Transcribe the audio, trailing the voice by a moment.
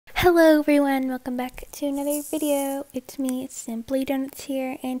Hello everyone, welcome back to another video. It's me, Simply Donuts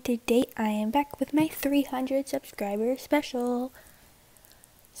here, and today I am back with my 300 subscriber special.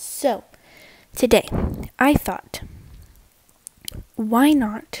 So, today I thought, why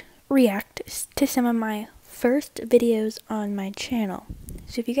not react to some of my first videos on my channel?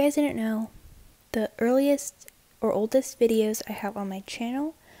 So if you guys didn't know, the earliest or oldest videos I have on my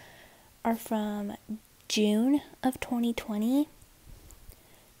channel are from June of 2020.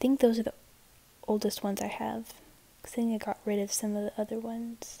 I think those are the oldest ones I have, because I think I got rid of some of the other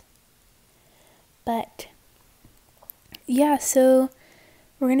ones. But yeah, so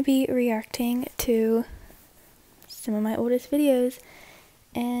we're going to be reacting to some of my oldest videos,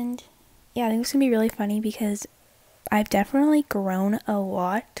 and yeah, I think it's going to be really funny because I've definitely grown a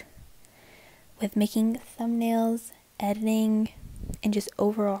lot with making thumbnails, editing, and just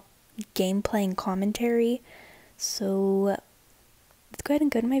overall gameplay and commentary. So let's go ahead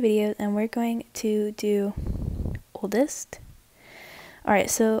and go to my videos, and we're going to do oldest. Alright,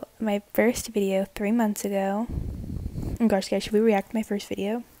 so my first video 3 months ago. Oh gosh, guys, should we react to my first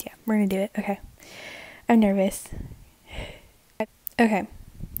video? Yeah, we're gonna do it. Okay. I'm nervous. Okay,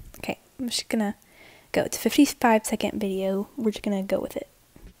 I'm just gonna go. It's a 55-second video. We're just gonna go with it.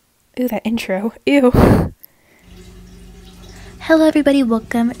 Ooh, that intro. Ew. Hello everybody,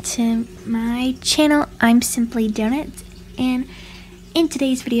 welcome to my channel. I'm Simply Donuts, and in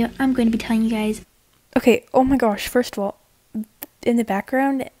today's video, I'm going to be telling you guys. Okay, oh my gosh, first of all, in the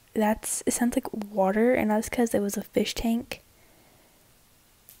background, it sounds like water, and that's because it was a fish tank.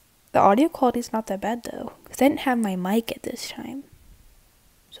 The audio quality is not that bad though, because I didn't have my mic at this time.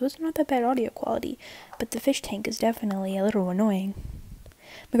 So it's not that bad audio quality, but the fish tank is definitely a little annoying.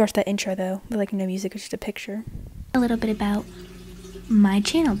 Oh my gosh, that intro though, with like no music, it's just a picture. A little bit about my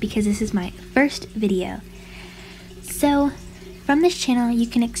channel, because this is my first video. So, from this channel, you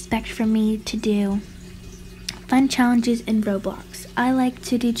can expect from me to do fun challenges in Roblox. I like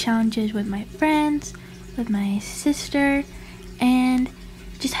to do challenges with my friends, with my sister, and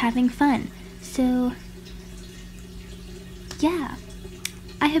just having fun. So, yeah.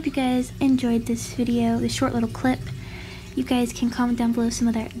 I hope you guys enjoyed this video, this short little clip. You guys can comment down below some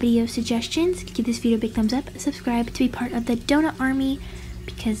other video suggestions. Give this video a big thumbs up. Subscribe to be part of the donut army,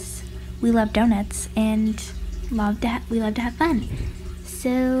 because we love donuts and we love to have fun.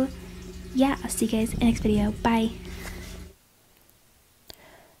 So yeah, I'll see you guys in the next video. Bye.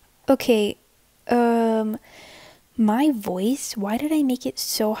 Okay, my voice, why did I make it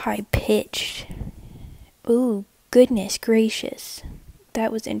so high pitched? Ooh, goodness gracious.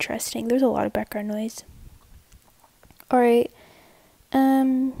 That was interesting. There's a lot of background noise. Alright,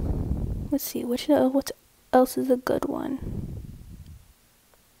 let's see, what else is a good one?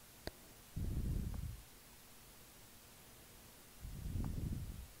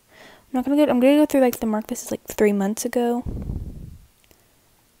 I'm gonna go through like the mark. This is like 3 months ago.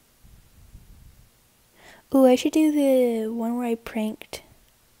 Ooh, I should do the one where I pranked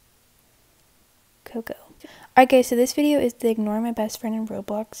Coco. Alright guys, so this video is the ignore my best friend in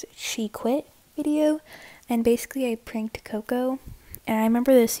Roblox, she quit video, and basically I pranked Coco, and I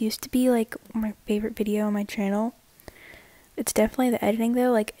remember this used to be like my favorite video on my channel. It's definitely the editing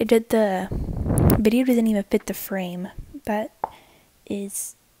though, like the video doesn't even fit the frame. That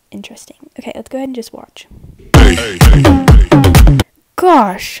is interesting. Okay, let's go ahead and just watch.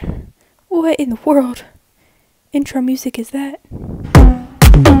 Gosh, what in the world intro music is that?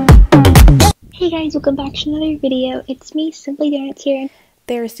 Hey guys, welcome back to another video. It's me, Simply Donuts here.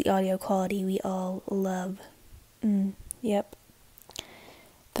 There's the audio quality we all love. Yep.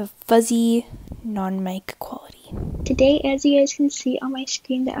 The fuzzy non-mic quality. Today, as you guys can see on my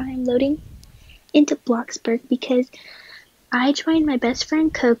screen, that I am loading into Bloxburg because I joined my best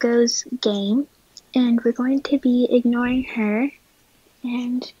friend Coco's game, and we're going to be ignoring her,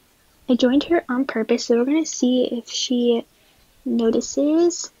 and I joined her on purpose, so we're going to see if she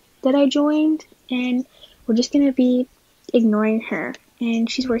notices that I joined, and we're just going to be ignoring her. And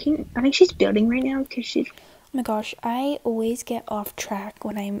she's working, I think she's building right now because she's... Oh my gosh, I always get off track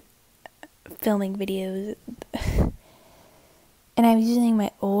when I'm filming videos. And I'm using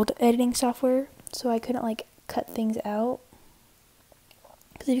my old editing software, so I couldn't like cut things out.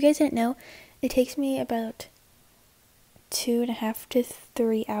 Because if you guys didn't know, it takes me about 2.5 to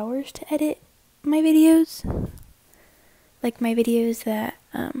 3 hours to edit my videos. Like my videos that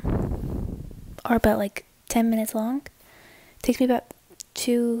are about like 10 minutes long. It takes me about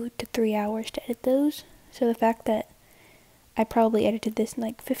 2 to 3 hours to edit those. So the fact that I probably edited this in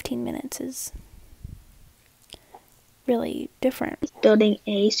like 15 minutes is really different. Building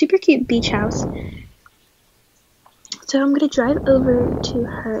a super cute beach house. So I'm gonna drive over to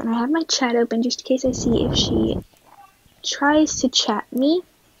her, and I have my chat open just in case I see if she tries to chat me.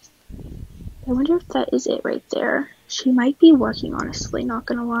 I wonder if that is it right there. She might be working, honestly, not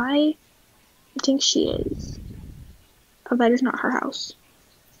gonna lie. I think she is. Oh, that is not her house.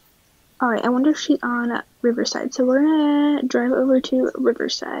 Alright, I wonder if she's on Riverside. So we're gonna drive over to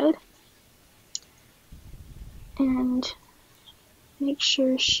Riverside and make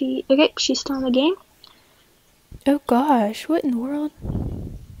sure okay, she's still in the game. Oh gosh, what in the world?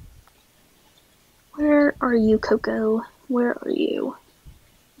 Where are you, Coco? Where are you?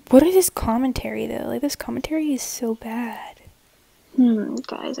 What is this commentary, though? Like, this commentary is so bad.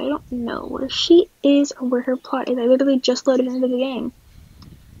 Guys, I don't know where she is or where her plot is. I literally just loaded into the game.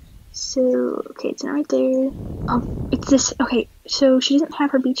 So, okay, it's not right there. Oh, it's this. Okay, so she doesn't have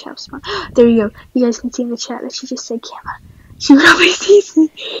her beach house spawn. There you go. You guys can see in the chat that she just said camera. She probably sees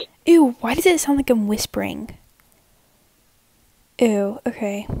me. Ew, why does it sound like I'm whispering? Ew,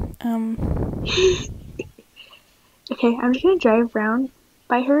 okay. Okay, I'm just gonna drive around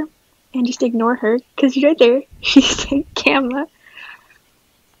by her and just ignore her because she's right there. She said camera.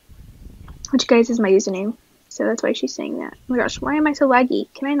 Which, guys, is my username. So that's why she's saying that. Oh my gosh, why am I so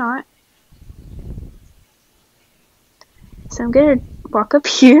laggy? Can I not? So I'm gonna walk up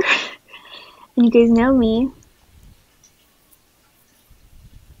here. And you guys know me.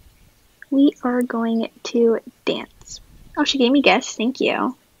 We are going to dance. Oh, she gave me guests. Thank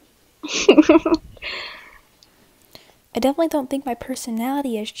you. I definitely don't think my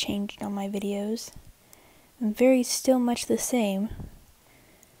personality has changed on my videos. I'm very still much the same.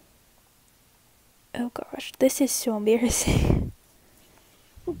 Oh gosh, this is so embarrassing.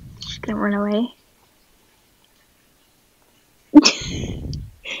 She's gonna run away.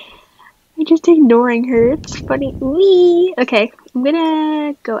 I'm just ignoring her. It's funny. Wee! Okay, I'm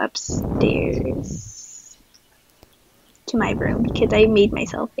gonna go upstairs to my room because I made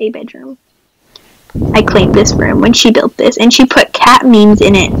myself a bedroom. I claimed this room when she built this, and she put cat memes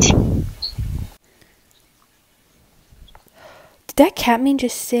in it. Did that cat meme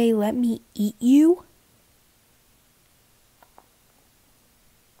just say, "Let me eat you"?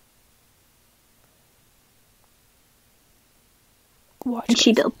 Watch. And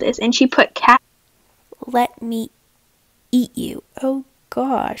she built this, and she put cat. Let me eat you. Oh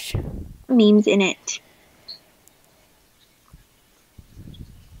gosh. Memes in it.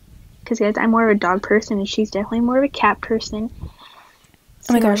 Because guys, I'm more of a dog person, and she's definitely more of a cat person.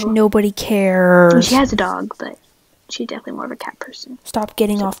 So, oh my gosh, nobody cares. She has a dog, but she's definitely more of a cat person. Stop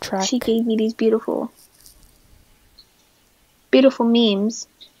getting off track. She gave me these beautiful memes.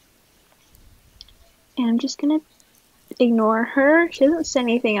 And I'm just gonna ignore her. She doesn't say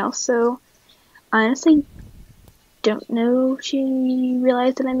anything else, so I honestly don't know if she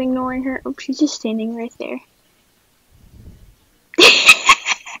realized that I'm ignoring her. Oh, she's just standing right there.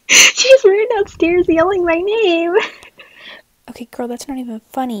 She's right downstairs yelling my name. Okay, girl, that's not even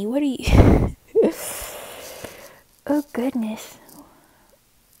funny. What are you... Oh, goodness.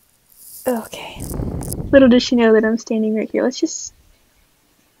 Okay. Little does she know that I'm standing right here. Let's just...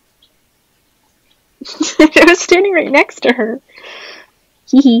 I was standing right next to her.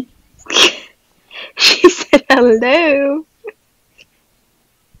 Hee hee. She said hello.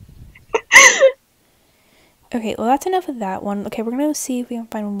 Okay, well that's enough of that one. Okay, we're gonna see if we can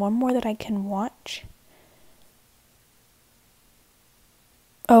find one more that I can watch.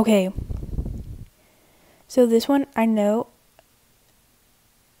 Okay. So this one I know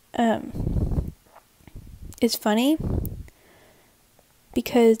is funny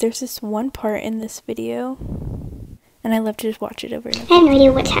because there's this one part in this video and I love to just watch it over and over. I have no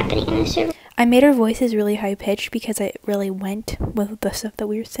idea what's happening in this server. I made our voices really high pitched because it really went with the stuff that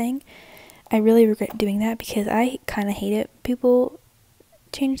we were saying. I really regret doing that because I kind of hate it. People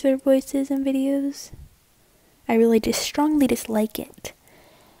change their voices in videos. I really just strongly dislike it.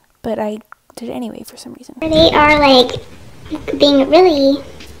 But I did it anyway for some reason. They are like being really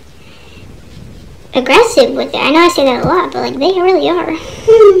aggressive with it. I know I say that a lot, but like they really are.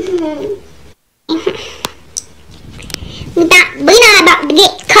 We're not about to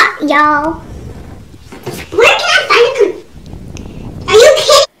get caught, y'all. Where can I find a... Are you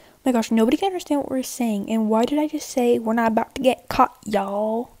kidding? Oh my gosh, nobody can understand what we're saying. And why did I just say we're not about to get caught,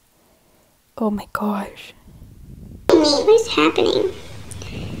 y'all? Oh my gosh. What is happening?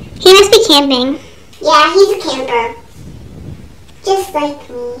 He must be camping. Yeah, he's a camper. Just like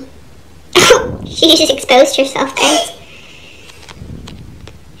me. She just exposed herself, guys.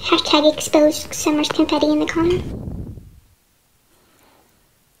 Hashtag exposed Summer's confetti in the corner.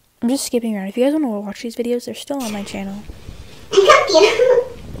 I'm just skipping around. If you guys want to watch these videos, they're still on my channel.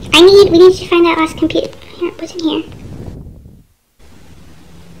 We need to find that last computer. Here, what's in here?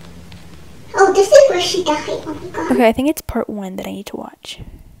 where she died. Oh my god. Okay, I think it's part 1 that I need to watch.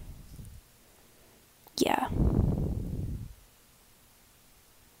 Yeah.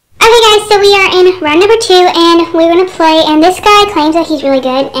 Okay guys, so we are in round number 2 and we're going to play, and this guy claims that he's really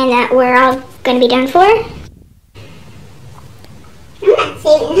good and that we're all going to be done for. I'm not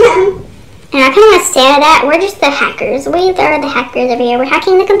saving him. And I kind of want to stay out of that. We're just the hackers. We are the hackers over here. We're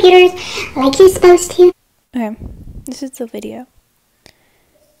hacking the computers like you're supposed to. Okay, this is the video.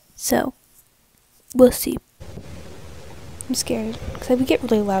 So, we'll see. I'm scared because we get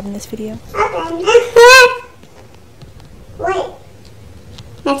really loud in this video. What?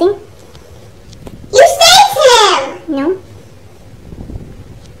 Nothing? You saved him! No.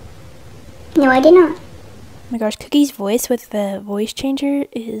 No, I did not. Oh my gosh, Cookie's voice with the voice changer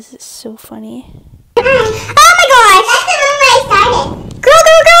is so funny. Oh my gosh! That's the room where I started. Go,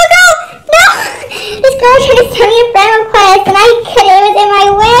 go, go, go! No! This girl tried to send me a friend request and I couldn't. It was in my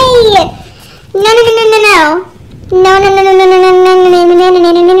way! No, no, no, no, no, no. No, no, no, no, no, no, no, no, no, no,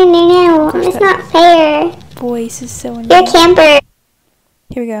 no, no, no, no, no, no. It's not fair. Voice is so annoying. You're a camper.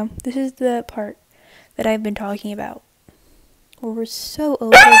 Here we go. This is the part that I've been talking about. Where we're so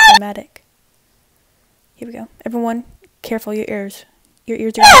over dramatic. Here we go. Everyone, careful your ears. Your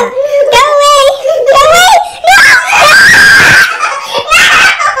ears are gonna hurt. Go away! Go away! No! No!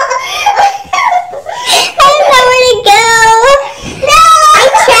 I don't know where to go. No!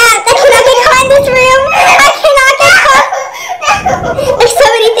 I'm trapped. I cannot get caught in this room. I cannot get caught. There's so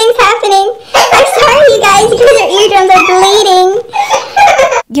many things happening. I'm sorry, you guys, because your eardrums are bleeding.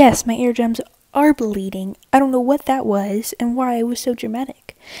 Yes, my eardrums are bleeding. I don't know what that was and why I was so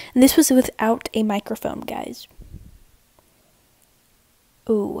dramatic. And this was without a microphone, guys.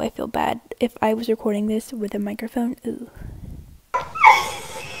 Ooh, I feel bad. If I was recording this with a microphone, ooh.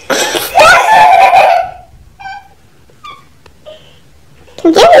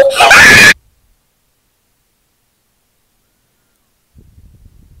 Come get me.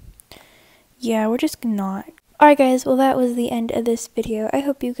 Yeah, we're just not. Alright guys, well that was the end of this video. I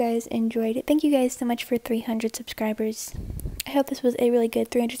hope you guys enjoyed it. Thank you guys so much for 300 subscribers. I hope this was a really good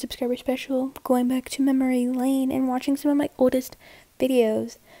 300 subscriber special, going back to memory lane and watching some of my oldest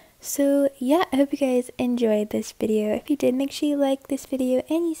videos. So yeah, I hope you guys enjoyed this video. If you did, make sure you like this video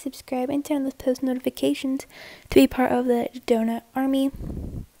and you subscribe and turn on those post notifications to be part of the Donut Army.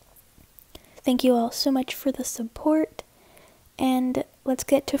 Thank you all so much for the support. And let's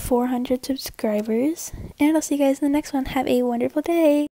get to 400 subscribers. And I'll see you guys in the next one. Have a wonderful day.